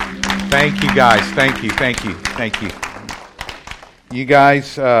Thank you, guys. Thank you. You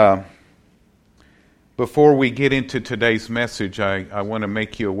guys, before we get into today's message, I want to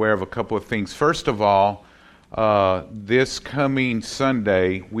make you aware of a couple of things. First of all, this coming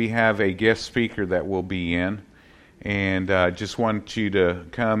Sunday, we have a guest speaker that will be in, and just want you to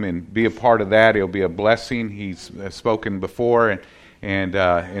come and be a part of that. It'll be a blessing. He's spoken before,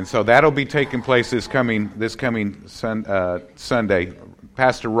 and so that'll be taking place this coming Sunday.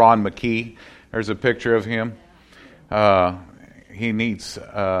 Pastor Ron McKee. There's a picture of him. He needs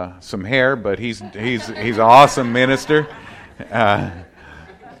some hair, but he's an awesome minister. And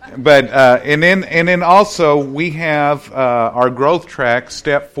then also we have our growth track,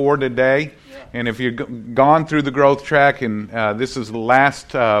 step 4 today. And if you've gone through the growth track, and this is the last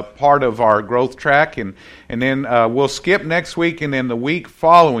part of our growth track, and then we'll skip next week, and then the week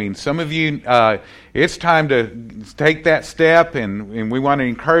following. Some of you, it's time to take that step, and we want to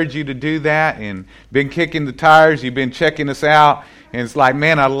encourage you to do that. And been kicking the tires, you've been checking us out, and it's like,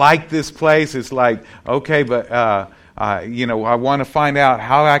 man, I like this place. It's like, okay, but I want to find out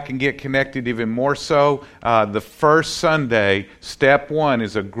how I can get connected even more so. The first Sunday, step 1,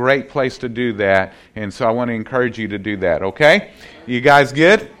 is a great place to do that. And so I want to encourage you to do that, okay? You guys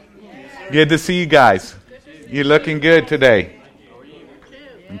good? Good to see you guys. You're looking good today.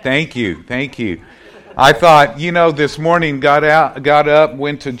 Thank you. I thought, this morning, got up,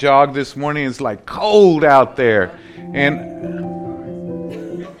 went to jog this morning. It's like cold out there. And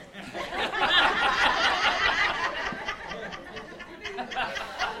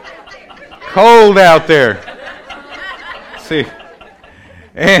cold out there. See,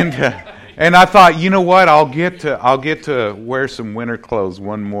 and I thought, you know what? I'll get to wear some winter clothes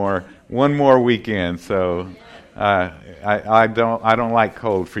one more weekend. So I don't like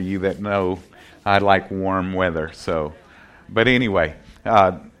cold. For you that know, I like warm weather. So, but anyway,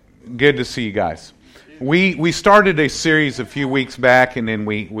 good to see you guys. We started a series a few weeks back, and then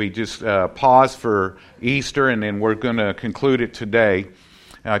we just paused for Easter, and then we're going to conclude it today.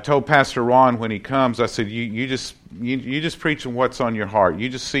 I told Pastor Ron when he comes, I said, you just preach on what's on your heart. You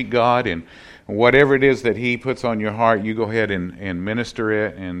just seek God, and whatever it is that He puts on your heart, you go ahead and minister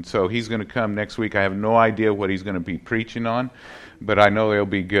it. And so he's going to come next week. I have no idea what he's going to be preaching on, but I know it'll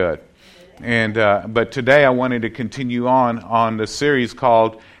be good. And but today I wanted to continue on the series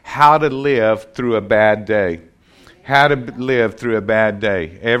called How to Live Through a Bad Day. How to live through a bad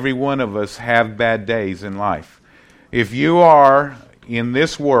day. Every one of us have bad days in life. If you are in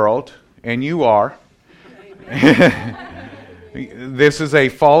this world, and you are, this is a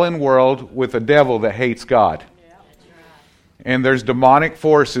fallen world with a devil that hates God. And there's demonic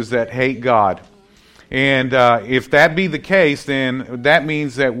forces that hate God. And if that be the case, then that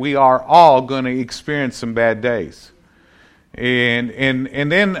means that we are all going to experience some bad days. And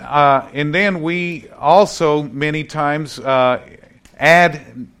then we also many times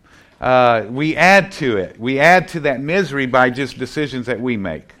add to it. We add to that misery by just decisions that we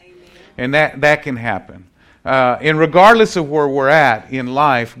make. Amen. And that can happen. And regardless of where we're at in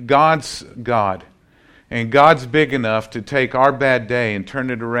life, God's God. And God's big enough to take our bad day and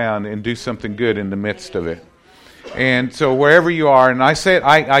turn it around and do something good in the midst of it. And so wherever you are, and I said,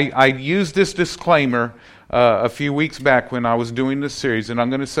 I used this disclaimer a few weeks back when I was doing this series, and I'm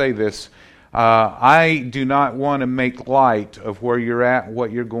going to say this. I do not want to make light of where you're at,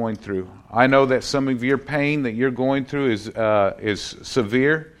 what you're going through. I know that some of your pain that you're going through is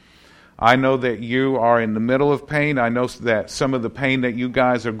severe. I know that you are in the middle of pain. I know that some of the pain that you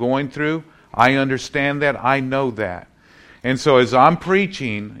guys are going through, I understand that. I know that. And so as I'm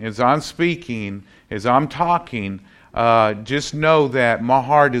preaching, as I'm speaking, as I'm talking, just know that my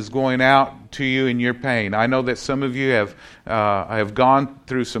heart is going out to you in your pain. I know that some of you have gone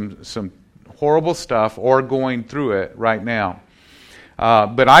through some horrible stuff or going through it right now.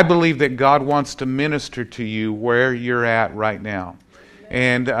 But I believe that God wants to minister to you where you're at right now.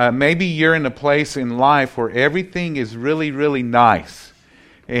 And maybe you're in a place in life where everything is really, really nice.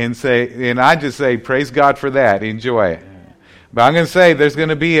 And I just say, praise God for that. Enjoy it. But I'm going to say there's going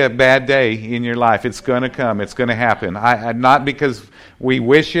to be a bad day in your life. It's going to come. It's going to happen. Not because we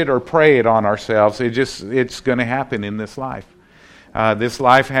wish it or pray it on ourselves. It's going to happen in this life. This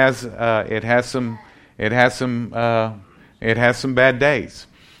life has some bad days.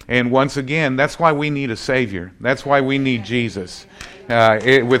 And once again, that's why we need a Savior. That's why we need Jesus.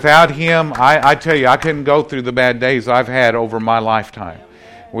 Without Him, I tell you, I couldn't go through the bad days I've had over my lifetime.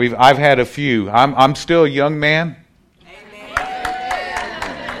 I've had a few. I'm still a young man.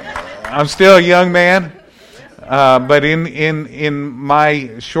 I'm still a young man. But in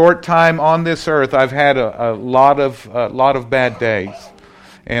my short time on this earth, I've had a lot of bad days.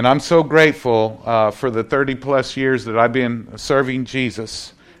 And I'm so grateful for the 30 plus years that I've been serving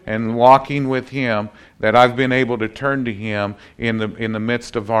Jesus and walking with Him, that I've been able to turn to Him in the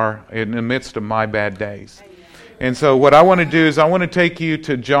midst of my bad days. And so what I want to do is I want to take you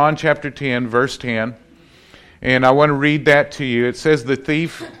to John chapter 10, verse 10. And I want to read that to you. It says, the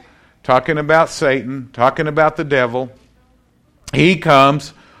thief, talking about Satan, talking about the devil, he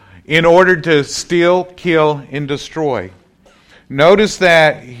comes in order to steal, kill, and destroy. Notice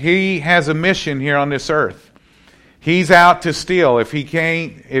that he has a mission here on this earth. He's out to steal. If he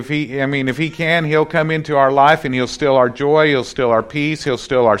can, he'll come into our life and he'll steal our joy, he'll steal our peace, he'll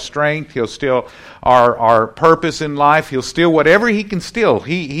steal our strength, he'll steal our purpose in life, he'll steal whatever he can steal.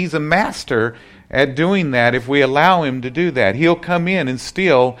 He's a master at doing that if we allow him to do that. He'll come in and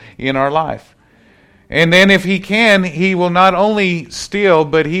steal in our life. And then if he can, he will not only steal,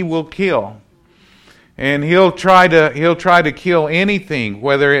 but he will kill. And he'll try to kill anything,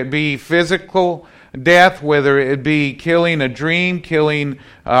 whether it be physical death, whether it be killing a dream, killing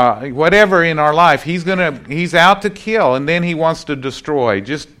whatever in our life. He's out to kill, and then he wants to destroy.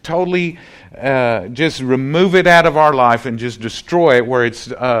 Just totally just remove it out of our life and just destroy it where it's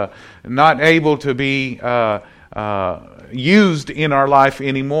not able to be used in our life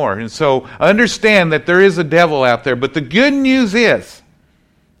anymore. And so understand that there is a devil out there. But the good news is,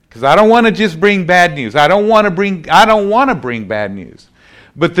 because I don't want to just bring bad news. I don't want to bring bad news.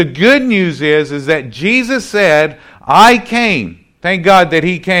 But the good news is that Jesus said, I came. Thank God that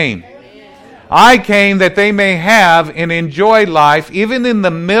He came. I came that they may have and enjoy life. Even in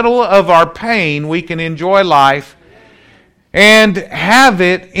the middle of our pain, we can enjoy life and have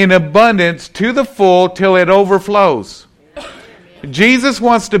it in abundance to the full till it overflows. Jesus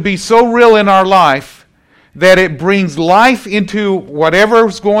wants to be so real in our life that it brings life into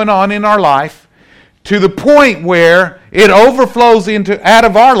whatever's going on in our life, to the point where it overflows out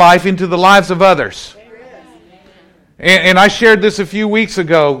of our life into the lives of others. And I shared this a few weeks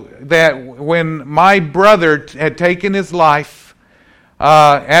ago, that when my brother had taken his life,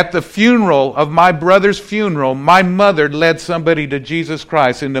 at the funeral of my brother's funeral, my mother led somebody to Jesus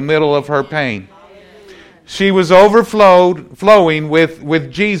Christ in the middle of her pain. She was flowing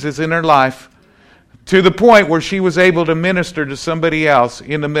with Jesus in her life, to the point where she was able to minister to somebody else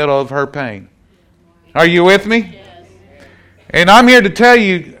in the middle of her pain. Are you with me? Yes. And I'm here to tell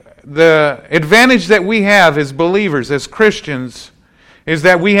you the advantage that we have as believers, as Christians, is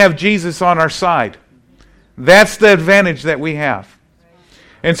that we have Jesus on our side. That's the advantage that we have.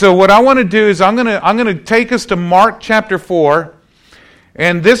 And so what I want to do is I'm going to take us to Mark chapter 4.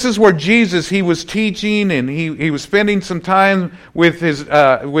 And this is where Jesus, He was teaching, and he was spending some time with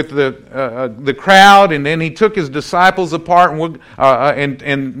the crowd, and then He took His disciples apart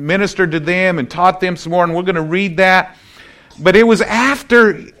and ministered to them and taught them some more. And we're going to read that. But it was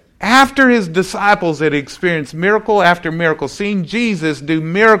after His disciples had experienced miracle after miracle, seeing Jesus do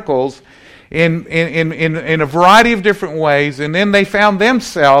miracles in a variety of different ways, and then they found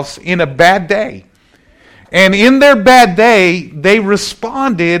themselves in a bad day. And in their bad day, they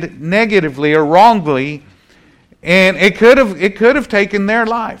responded negatively or wrongly, and it could have taken their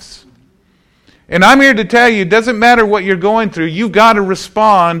lives. And I'm here to tell you, it doesn't matter what you're going through, you've got to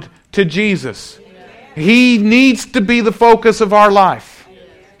respond to Jesus. He needs to be the focus of our life.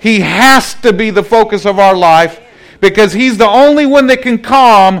 He has to be the focus of our life, because He's the only one that can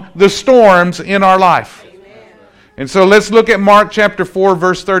calm the storms in our life. And so let's look at Mark chapter 4,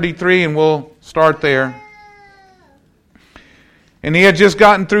 verse 33, and we'll start there. And He had just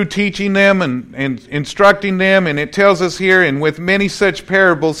gotten through teaching them and instructing them, and it tells us here, and with many such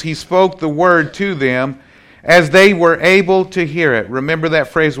parables He spoke the word to them as they were able to hear it. Remember that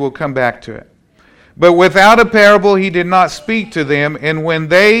phrase, we'll come back to it. But without a parable He did not speak to them, and when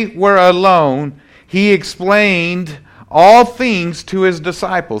they were alone, He explained all things to His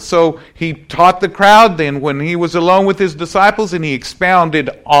disciples. So He taught the crowd then when He was alone with His disciples, and He expounded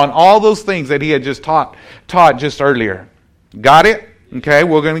on all those things that He had just taught just earlier. Got it? Okay,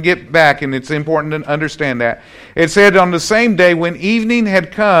 we're going to get back, and it's important to understand that. It said, on the same day when evening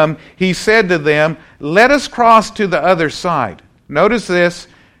had come, He said to them, let us cross to the other side. Notice this,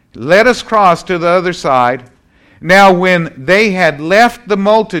 let us cross to the other side. Now when they had left the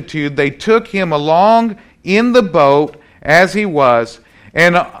multitude, they took Him along in the boat as He was.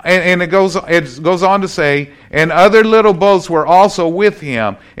 And it goes on to say, and other little boats were also with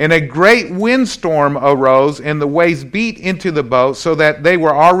Him. And a great windstorm arose, and the waves beat into the boat, so that they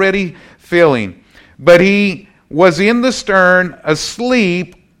were already filling. But He was in the stern,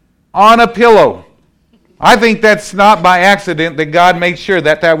 asleep on a pillow. I think that's not by accident that God made sure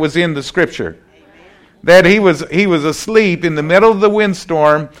that was in the Scripture. that he was asleep in the middle of the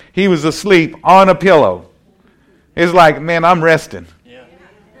windstorm. He was asleep on a pillow. It's like, man, I'm resting.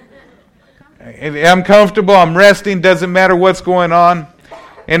 I'm comfortable, I'm resting, doesn't matter what's going on.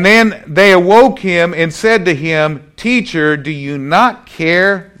 And then they awoke him and said to him, Teacher, do you not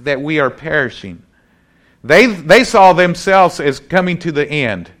care that we are perishing? They saw themselves as coming to the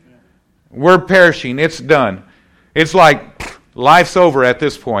end. We're perishing, it's done. It's like life's over at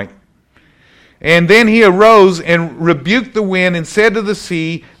this point. And then he arose and rebuked the wind and said to the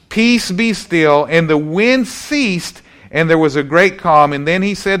sea, Peace, be still. And the wind ceased, and there was a great calm. And then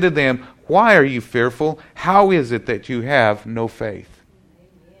he said to them, Why are you fearful? How is it that you have no faith?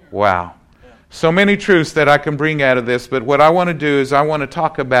 Wow. So many truths that I can bring out of this, but what I want to do is I want to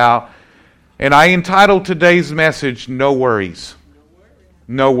talk about, and I entitled today's message, No Worries.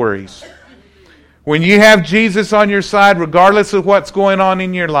 No worries. When you have Jesus on your side, regardless of what's going on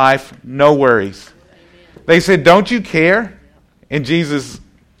in your life, no worries. They said, Don't you care? And Jesus,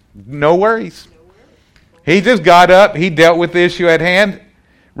 no worries. He just got up, he dealt with the issue at hand,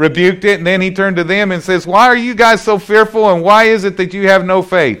 rebuked it, and then he turned to them and says, Why are you guys so fearful, and why is it that you have no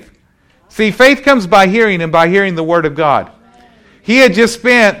faith? See, faith comes by hearing, and by hearing the Word of God. He had just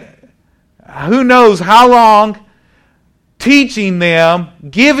spent who knows how long teaching them,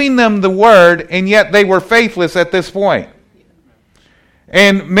 giving them the Word, and yet they were faithless at this point.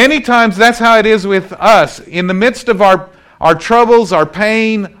 And many times that's how it is with us. In the midst of our troubles, our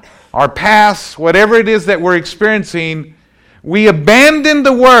pain, our past, whatever it is that we're experiencing, we abandon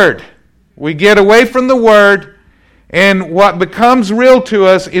the Word. We get away from the Word, and what becomes real to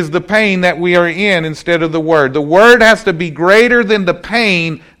us is the pain that we are in instead of the Word. The Word has to be greater than the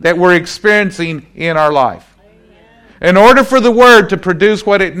pain that we're experiencing in our life. In order for the Word to produce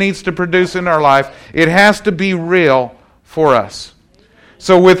what it needs to produce in our life, it has to be real for us.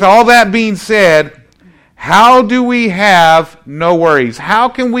 So with all that being said, how do we have no worries? How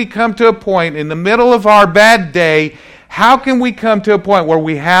can we come to a point in the middle of our bad day? How can we come to a point where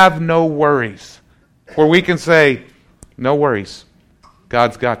we have no worries? Where we can say, no worries.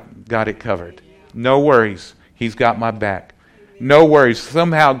 God's got it covered. No worries. He's got my back. No worries.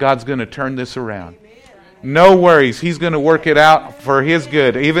 Somehow God's going to turn this around. No worries. He's going to work it out for His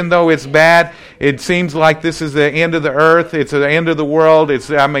good. Even though it's bad, it seems like this is the end of the earth. It's the end of the world.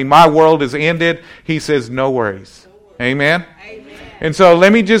 My world is ended. He says, no worries. Amen? And so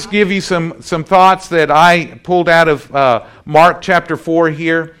let me just give you some thoughts that I pulled out of Mark chapter 4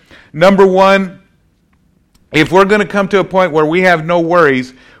 here. Number one, if we're going to come to a point where we have no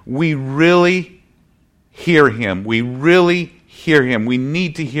worries, we really hear Him. We really hear Him. We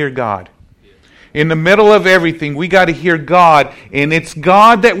need to hear God. In the middle of everything, we got to hear God, and it's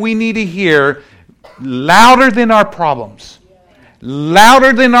God that we need to hear louder than our problems,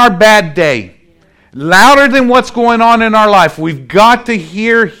 louder than our bad day, louder than what's going on in our life. We've got to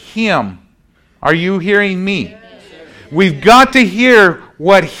hear Him. Are you hearing me? We've got to hear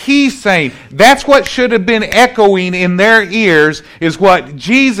what He's saying. That's what should have been echoing in their ears, is what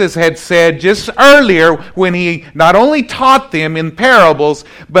Jesus had said just earlier when He not only taught them in parables,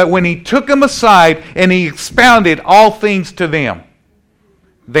 but when He took them aside and He expounded all things to them.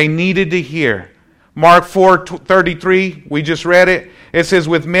 They needed to hear. Mark 4:33, we just read it. It says,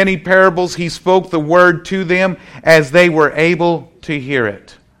 with many parables He spoke the word to them as they were able to hear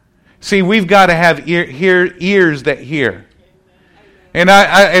it. See, we've got to have ears that hear. And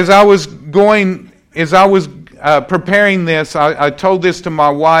as I was preparing this, I told this to my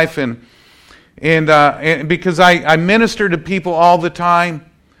wife, and because I minister to people all the time,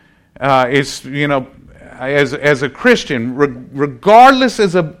 as a Christian, regardless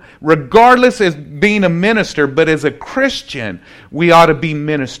as being a minister, but as a Christian, we ought to be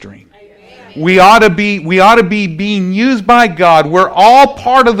ministering. We ought to be being used by God. We're all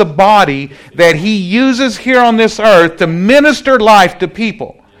part of the body that He uses here on this earth to minister life to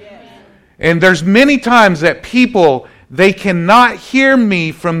people. And there's many times that people, they cannot hear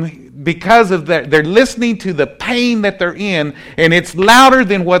me because of that. They're listening to the pain that they're in, and it's louder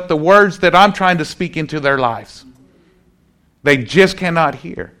than what the words that I'm trying to speak into their lives. They just cannot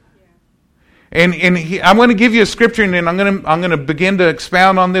hear. And I'm going to give you a scripture, and then I'm going to begin to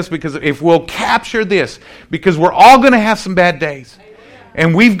expound on this, because if we'll capture this, because we're all going to have some bad days.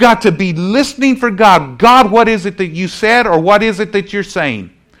 And we've got to be listening for God. God, what is it that you said, or what is it that you're saying?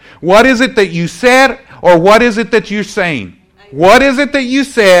 What is it that you said, or what is it that you're saying? What is it that you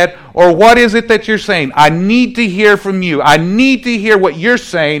said, or what is it that you're saying? I need to hear from you. I need to hear what you're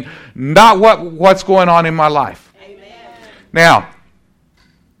saying, not what's going on in my life. Amen. Now,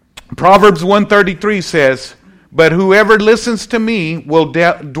 Proverbs 1:33 says, But whoever listens to me will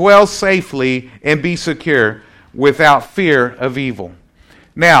dwell safely and be secure without fear of evil.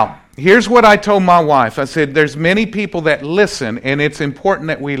 Now, here's what I told my wife. I said, there's many people that listen, and it's important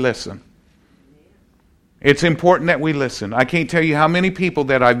that we listen. It's important that we listen. I can't tell you how many people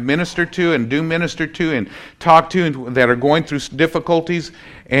that I've ministered to and do minister to and talk to and that are going through difficulties,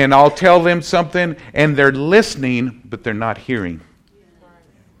 and I'll tell them something, and they're listening, but they're not hearing.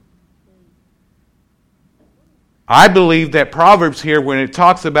 I believe that Proverbs here, when it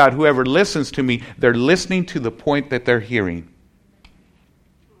talks about whoever listens to me, they're listening to the point that they're hearing.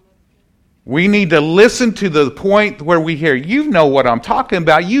 We need to listen to the point where we hear. You know what I'm talking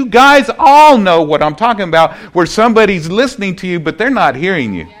about. You guys all know what I'm talking about, where somebody's listening to you, but they're not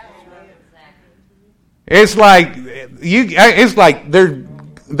hearing you. It's like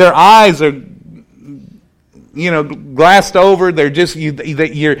their eyes are, glassed over. They're just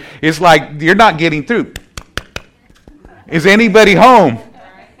it's like you're not getting through. Is anybody home?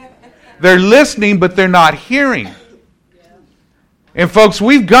 They're listening, but they're not hearing. And folks,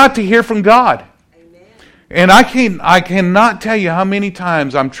 we've got to hear from God. And I cannot tell you how many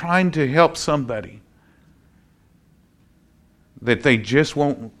times I'm trying to help somebody that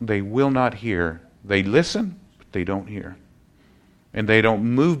they will not hear. They listen, but they don't hear. And they don't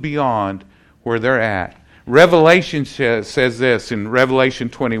move beyond where they're at. Revelation says this in Revelation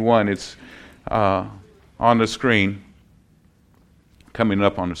 21. It's on the screen, coming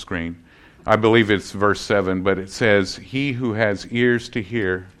up on the screen. I believe it's verse 7, but it says, he who has ears to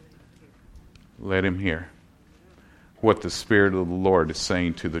hear, let him hear what the Spirit of the Lord is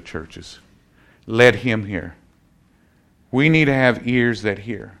saying to the churches. Let him hear. We need to have ears that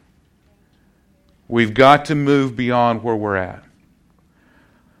hear. We've got to move beyond where we're at.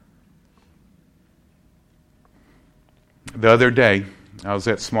 The other day, I was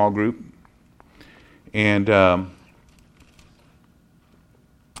at small group, and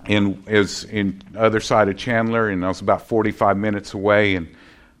it was in the other side of Chandler, and I was about 45 minutes away, and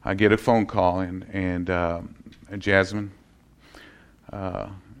I get a phone call, and Jasmine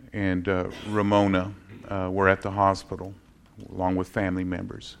and Ramona were at the hospital, along with family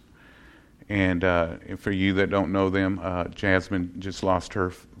members. And for you that don't know them, Jasmine just lost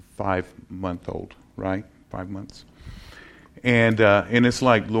her 5-month-old, right? 5 months. And it's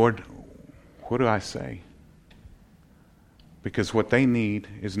like, Lord, what do I say? Because what they need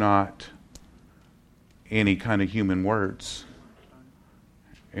is not any kind of human words.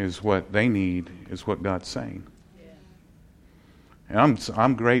 Is what they need is what God's saying. And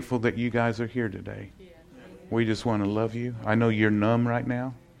I'm grateful that you guys are here today. We just want to love you. I know you're numb right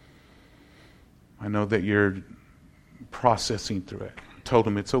now. I know that you're processing through it. I told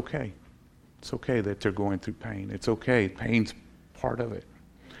them it's okay. It's okay that they're going through pain. It's okay. Pain's part of it.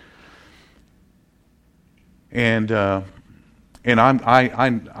 And I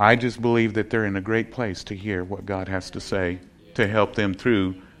just believe that they're in a great place to hear what God has to say to help them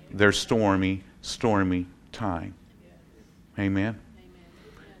through their stormy time. Amen.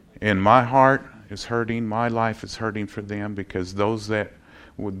 And my heart is hurting. My life is hurting for them, because those that,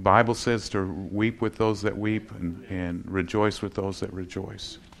 the Bible says to weep with those that weep and rejoice with those that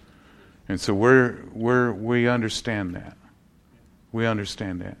rejoice. And so we understand that. We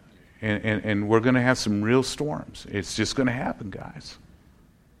understand that. And we're going to have some real storms. It's just going to happen, guys.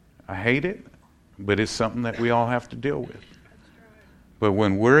 I hate it, but it's something that we all have to deal with. But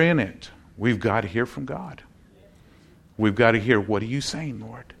when we're in it, we've got to hear from God. We've got to hear, what are you saying,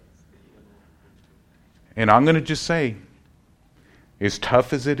 Lord? And I'm going to just say, as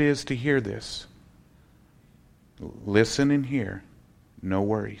tough as it is to hear this, listen and hear, no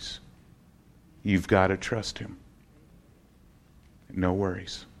worries. You've got to trust Him. No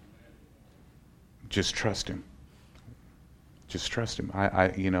worries. Just trust Him. Just trust Him.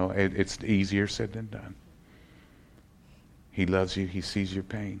 It's easier said than done. He loves you. He sees your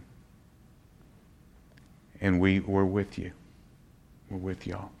pain. And we're with you. We're with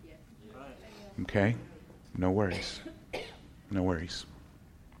y'all. Okay? No worries. No worries.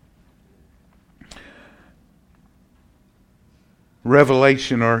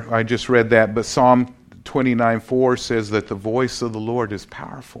 Revelation, or I just read that, but Psalm 29:4 says that the voice of the Lord is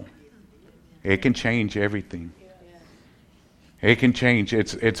powerful. It can change everything. It can change.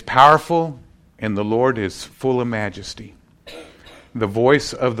 It's powerful, and the Lord is full of majesty. The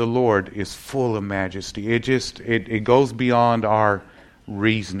voice of the Lord is full of majesty. It goes beyond our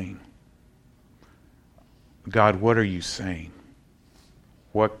reasoning. God, what are you saying?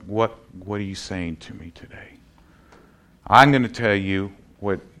 What are you saying to me today? I'm going to tell you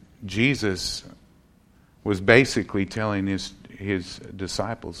what Jesus was basically telling his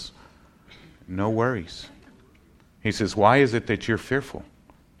disciples. No worries. He says, why is it that you're fearful?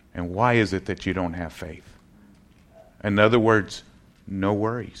 And why is it that you don't have faith? In other words, no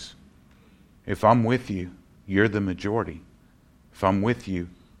worries. If I'm with you, you're the majority. If I'm with you,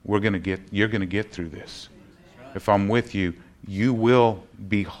 you're going to get through this. If I'm with you, you will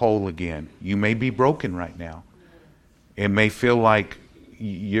be whole again. You may be broken right now. It may feel like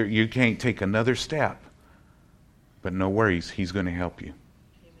you can't take another step. But no worries, He's going to help you.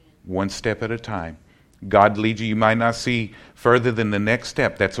 One step at a time. God leads you. You might not see further than the next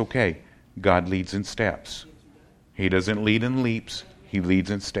step. That's okay. God leads in steps. He doesn't lead in leaps. He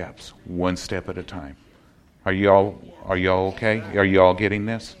leads in steps. One step at a time. Are you all okay? Are you all getting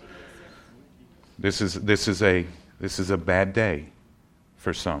this? This is a bad day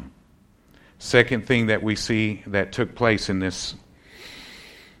for some. Second thing that we see that took place in this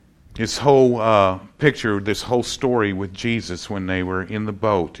whole picture, this whole story with Jesus when they were in the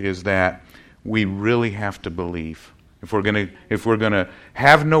boat, is that we really have to believe. If we're gonna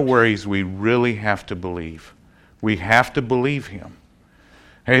have no worries, we really have to believe. We have to believe Him.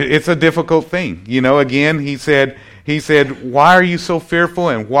 It's a difficult thing. Again, he said, why are you so fearful,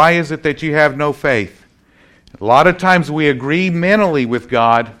 and why is it that you have no faith? A lot of times we agree mentally with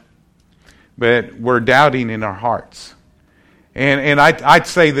God, but we're doubting in our hearts. And I'd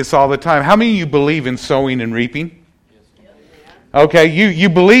say this all the time. How many of you believe in sowing and reaping? Okay, you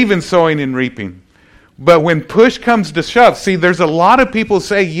believe in sowing and reaping. But when push comes to shove, see, there's a lot of people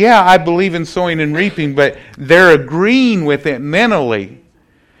say, yeah, I believe in sowing and reaping, but they're agreeing with it mentally.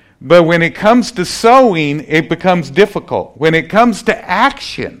 But when it comes to sowing, it becomes difficult. When it comes to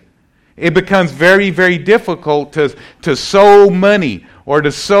action, it becomes very, very difficult to sow money or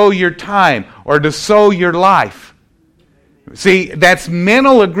to sow your time or to sow your life. See, that's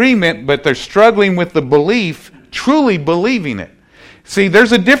mental agreement, but they're struggling with the belief, truly believing it. See,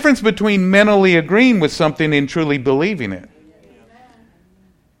 there's a difference between mentally agreeing with something and truly believing it.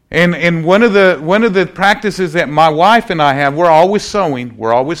 And one of the practices that my wife and I have, we're always sowing.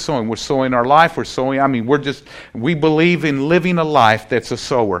 We're sowing our life. We believe in living a life that's a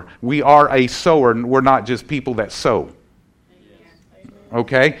sower. We are a sower, and we're not just people that sow.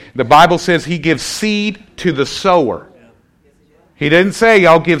 Okay? The Bible says He gives seed to the sower. He didn't say,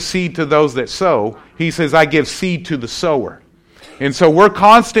 I'll give seed to those that sow. He says, I give seed to the sower. And so we're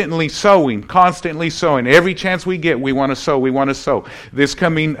constantly sowing. Every chance we get, we want to sow. This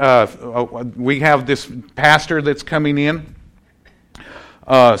coming, we have this pastor that's coming in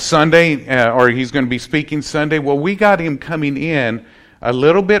Sunday, or he's going to be speaking Sunday. Well, we got him coming in a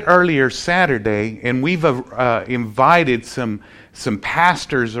little bit earlier Saturday, and we've invited some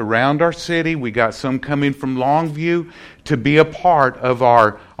pastors around our city. We got some coming from Longview to be a part of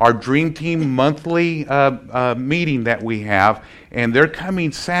our Dream Team monthly meeting that we have. And they're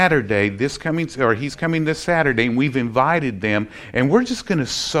coming Saturday, he's coming this Saturday, and we've invited them, and we're just going to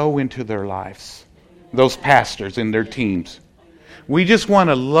sow into their lives, those pastors and their teams. We just want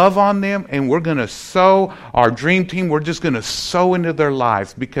to love on them, and we're going to sow our Dream Team. We're just going to sow into their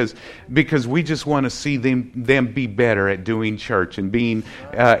lives because we just want to see them be better at doing church and being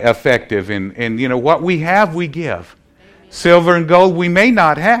effective. And what we have, we give. Silver and gold we may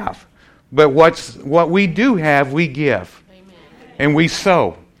not have, but what we do have, we give. And we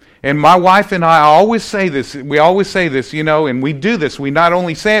sow. And my wife and I always say this. We always say this, and we do this. We not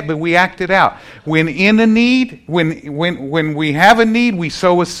only say it, but we act it out. When in a need, when we have a need, we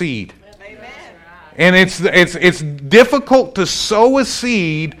sow a seed. Amen. And it's difficult to sow a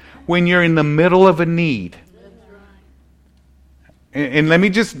seed when you're in the middle of a need. And let me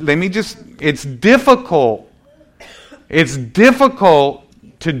just it's difficult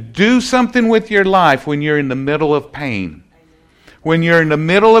to do something with your life when you're in the middle of pain. When you're in the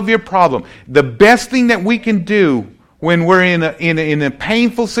middle of your problem. The best thing that we can do when we're in a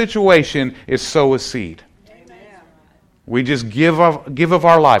painful situation is sow a seed. Amen. We just give of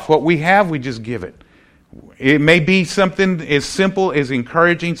our life. What we have, we just give it. It may be something as simple as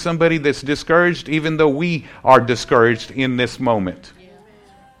encouraging somebody that's discouraged, even though we are discouraged in this moment.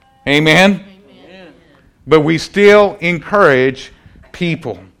 Amen? Amen. But we still encourage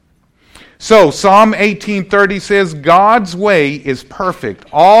people. So Psalm 18:30 says, God's way is perfect.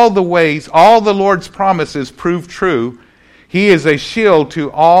 All the Lord's promises prove true. He is a shield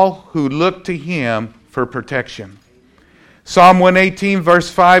to all who look to Him for protection. Psalm 118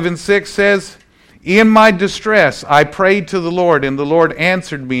 verse 5 and 6 says, In my distress I prayed to the Lord, and the Lord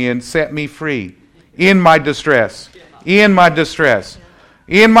answered me and set me free. In my distress. In my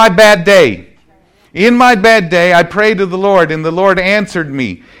bad day. In my bad day, I prayed to the Lord, and the Lord answered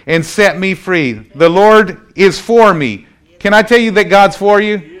me and set me free. The Lord is for me. Can I tell you that God's for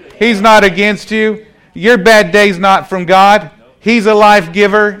you? He's not against you. Your bad day's not from God. He's a life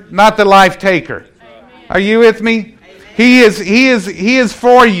giver, not the life taker. Are you with me? He is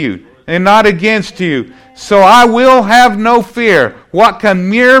for you and not against you. So I will have no fear. What can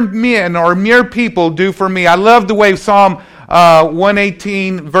mere men or mere people do for me? I love the way Psalm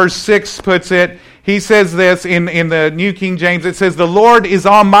 118 verse 6 puts it. He says this in the New King James. It says, the Lord is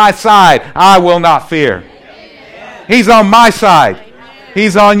on my side. I will not fear. He's on my side.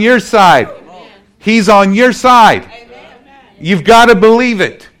 He's on your side. He's on your side. You've got to believe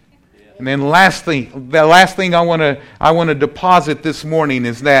it. And then the last thing I want to deposit this morning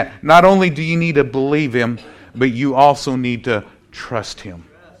is that not only do you need to believe Him, but you also need to trust Him.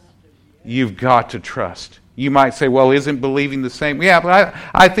 You've got to trust. You might say, well, isn't believing the same? Yeah, but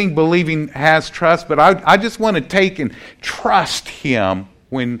I think believing has trust, but I just want to take and trust Him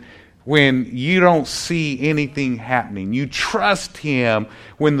when you don't see anything happening. You trust Him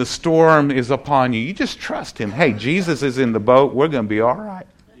when the storm is upon you. You just trust Him. Hey, Jesus is in the boat. We're going to be all right.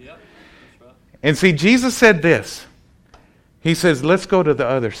 And see, Jesus said this. He says, let's go to the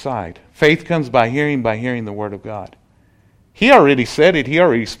other side. Faith comes by hearing the Word of God. He already said it. He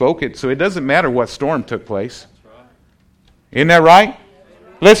already spoke it. So it doesn't matter what storm took place. Isn't that right?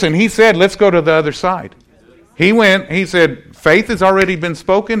 Listen, He said, let's go to the other side. He went, He said, faith has already been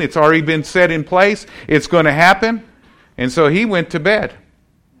spoken. It's already been set in place. It's going to happen. And so He went to bed.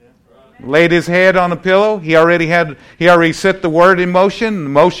 Laid His head on a pillow. He already set the Word in motion. The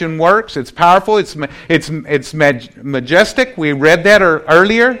motion works. It's powerful. It's majestic. We read that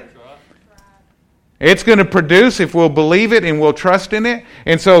earlier. It's going to produce if we'll believe it and we'll trust in it.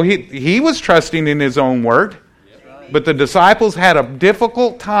 And so he was trusting in His own Word. But the disciples had a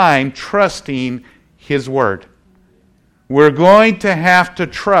difficult time trusting His Word. We're going to have to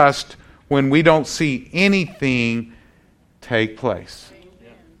trust when we don't see anything take place.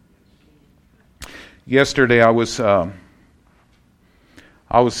 Yesterday I was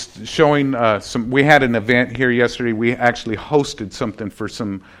showing some. We had an event here yesterday. We actually hosted something for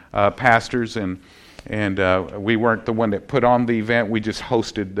some pastors, and we weren't the one that put on the event. We just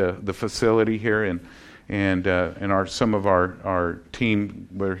hosted the facility here, and some of our team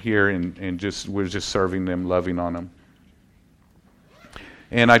were here, and we're just serving them, loving on them.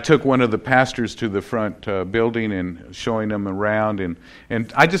 And I took one of the pastors to the front building and showing them around.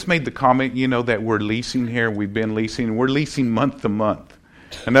 And I just made the comment, that we're leasing here. We've been leasing. We're leasing month to month.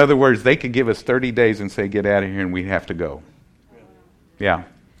 In other words, they could give us 30 days and say, get out of here, and we'd have to go. Yeah.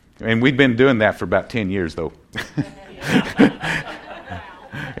 And we've been doing that for about 10 years, though.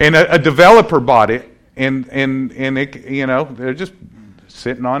 And a developer bought it, and it, they're just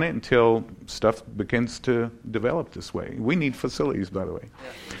sitting on it until stuff begins to develop this way. We need facilities, by the way.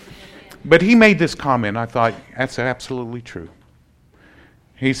 But he made this comment. I thought, that's absolutely true.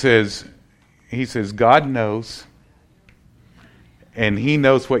 He says, God knows, and He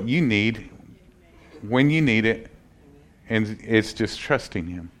knows what you need when you need it, and it's just trusting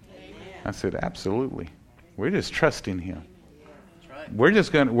Him. I said, absolutely. We're just trusting Him. We're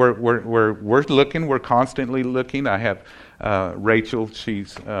just going. We're looking. We're constantly looking. I have Rachel.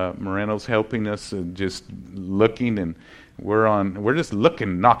 She's Moreno's helping us, just looking, and we're just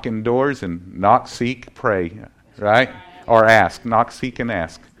looking, knocking doors, and knock, seek, pray, right? Or ask, knock, seek, and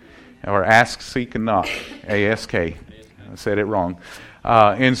ask, or ask, seek, and knock. ASK. I said it wrong,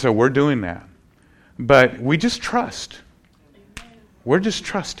 and so we're doing that. But we just trust. We're just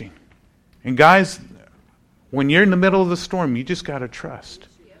trusting, and guys. When you're in the middle of the storm, you just got to trust.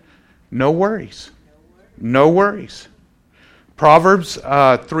 No worries. No worries. Proverbs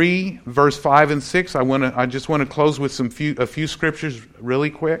 3, verse 5 and 6. I just want to close with a few scriptures really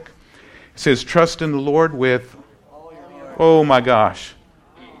quick. It says, trust in the Lord with, oh my gosh,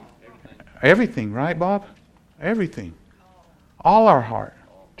 everything, right, Bob? Everything. All our heart.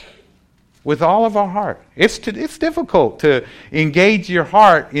 With all of our heart. It's difficult to engage your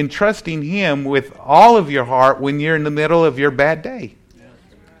heart in trusting Him with all of your heart when you're in the middle of your bad day.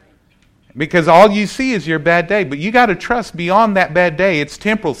 Because all you see is your bad day. But you got to trust beyond that bad day. It's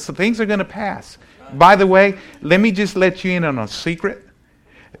temporal. So things are going to pass. By the way, let me just let you in on a secret.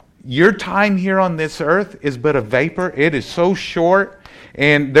 Your time here on this earth is but a vapor. It is so short.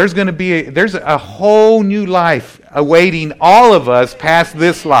 And there's a whole new life awaiting all of us past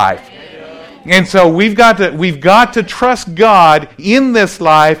this life. And so we've got to trust God in this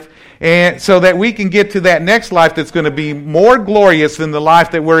life, and so that we can get to that next life that's going to be more glorious than the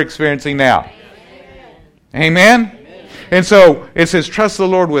life that we're experiencing now. Amen? Amen? And so it says, trust the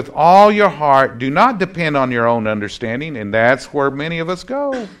Lord with all your heart. Do not depend on your own understanding, and that's where many of us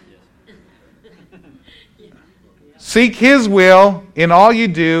go. Seek His will in all you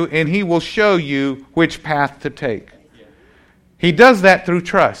do, and He will show you which path to take. He does that through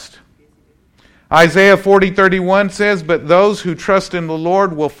trust. Isaiah 40:31 says, "But those who trust in the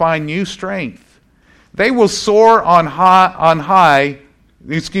Lord will find new strength. They will soar They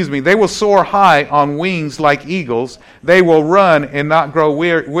will soar high on wings like eagles. They will run and not grow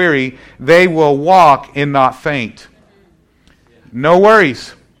weary. They will walk and not faint." No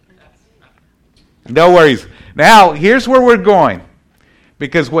worries. No worries. Now, here's where we're going.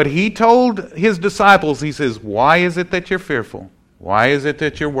 Because what He told His disciples, He says, why is it that you're fearful? Why is it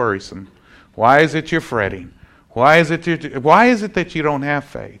that you're worrisome? Why is it you're fretting? Why is it that you don't have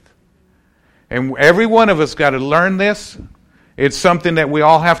faith? And every one of us got to learn this. It's something that we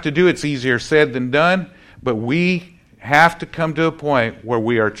all have to do. It's easier said than done. But we have to come to a point where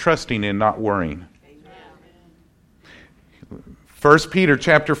we are trusting and not worrying. 1 Peter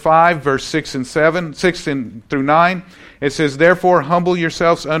chapter 5, verse 6 through 9, it says, "Therefore humble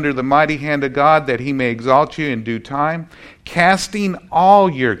yourselves under the mighty hand of God, that He may exalt you in due time, casting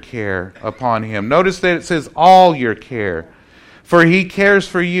all your care upon Him." Notice that it says all your care. "For He cares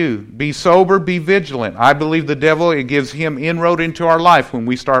for you. Be sober, be vigilant." I believe the devil, it gives him inroad into our life when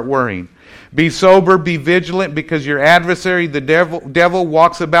we start worrying. "Be sober, be vigilant, because your adversary, the devil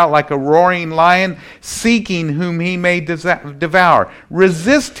walks about like a roaring lion, seeking whom he may devour.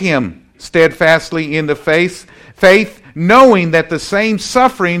 Resist him steadfastly in the faith, knowing that the same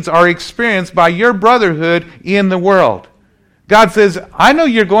sufferings are experienced by your brotherhood in the world." God says, I know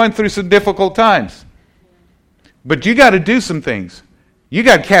you're going through some difficult times, but you got to do some things. You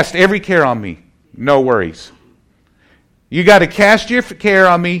got to cast every care on me. No worries. You got to cast your care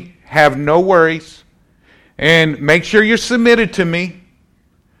on me. Have no worries. And make sure you're submitted to me.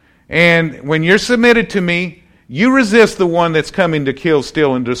 And when you're submitted to me, you resist the one that's coming to kill,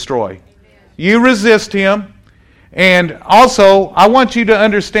 steal, and destroy. You resist him. And also, I want you to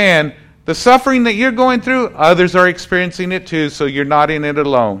understand the suffering that you're going through, others are experiencing it too, so you're not in it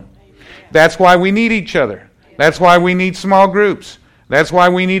alone. That's why we need each other. That's why we need small groups. That's why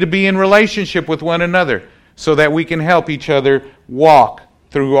we need to be in relationship with one another, so that we can help each other walk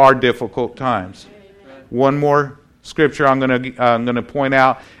through our difficult times. One more scripture I'm going to point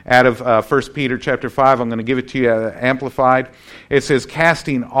out of 1 Peter chapter 5. I'm going to give it to you amplified. It says,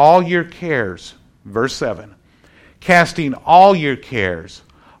 "Casting all your cares," verse 7, "casting all your cares,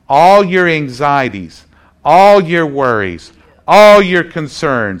 all your anxieties, all your worries, all your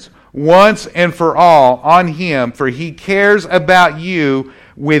concerns, once and for all on Him, for He cares about you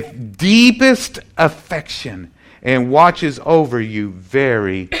with deepest affection and watches over you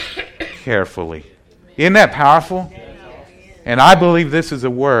very carefully." Isn't that powerful? And I believe this is a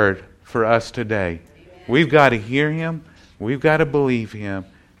word for us today. We've got to hear Him. We've got to believe Him.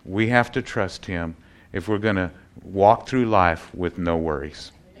 We have to trust Him if we're going to walk through life with no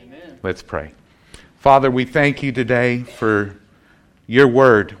worries. Amen. Let's pray. Father, we thank You today for Your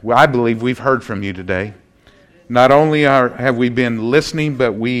word. I believe we've heard from You today. Not only have we been listening,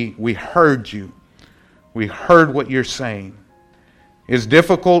 but we heard You. We heard what You're saying. As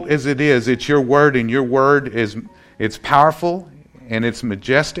difficult as it is, it's Your word, and Your word it's powerful, and it's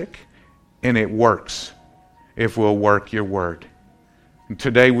majestic, and it works if we'll work Your word. And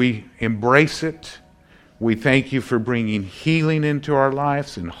today we embrace it. We thank You for bringing healing into our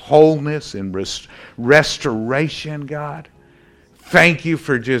lives, and wholeness, and restoration, God. Thank You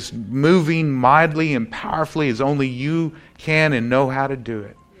for just moving mightily and powerfully as only You can and know how to do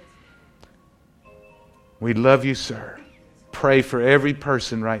it. We love You, sir. Pray for every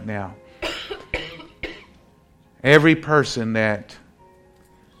person right now. Every person that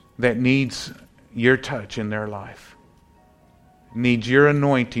needs Your touch in their life. Needs Your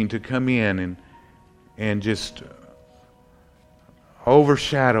anointing to come in and just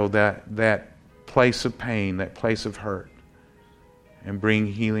overshadow that place of pain, that place of hurt, and bring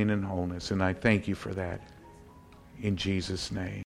healing and wholeness. And I thank You for that. In Jesus' name.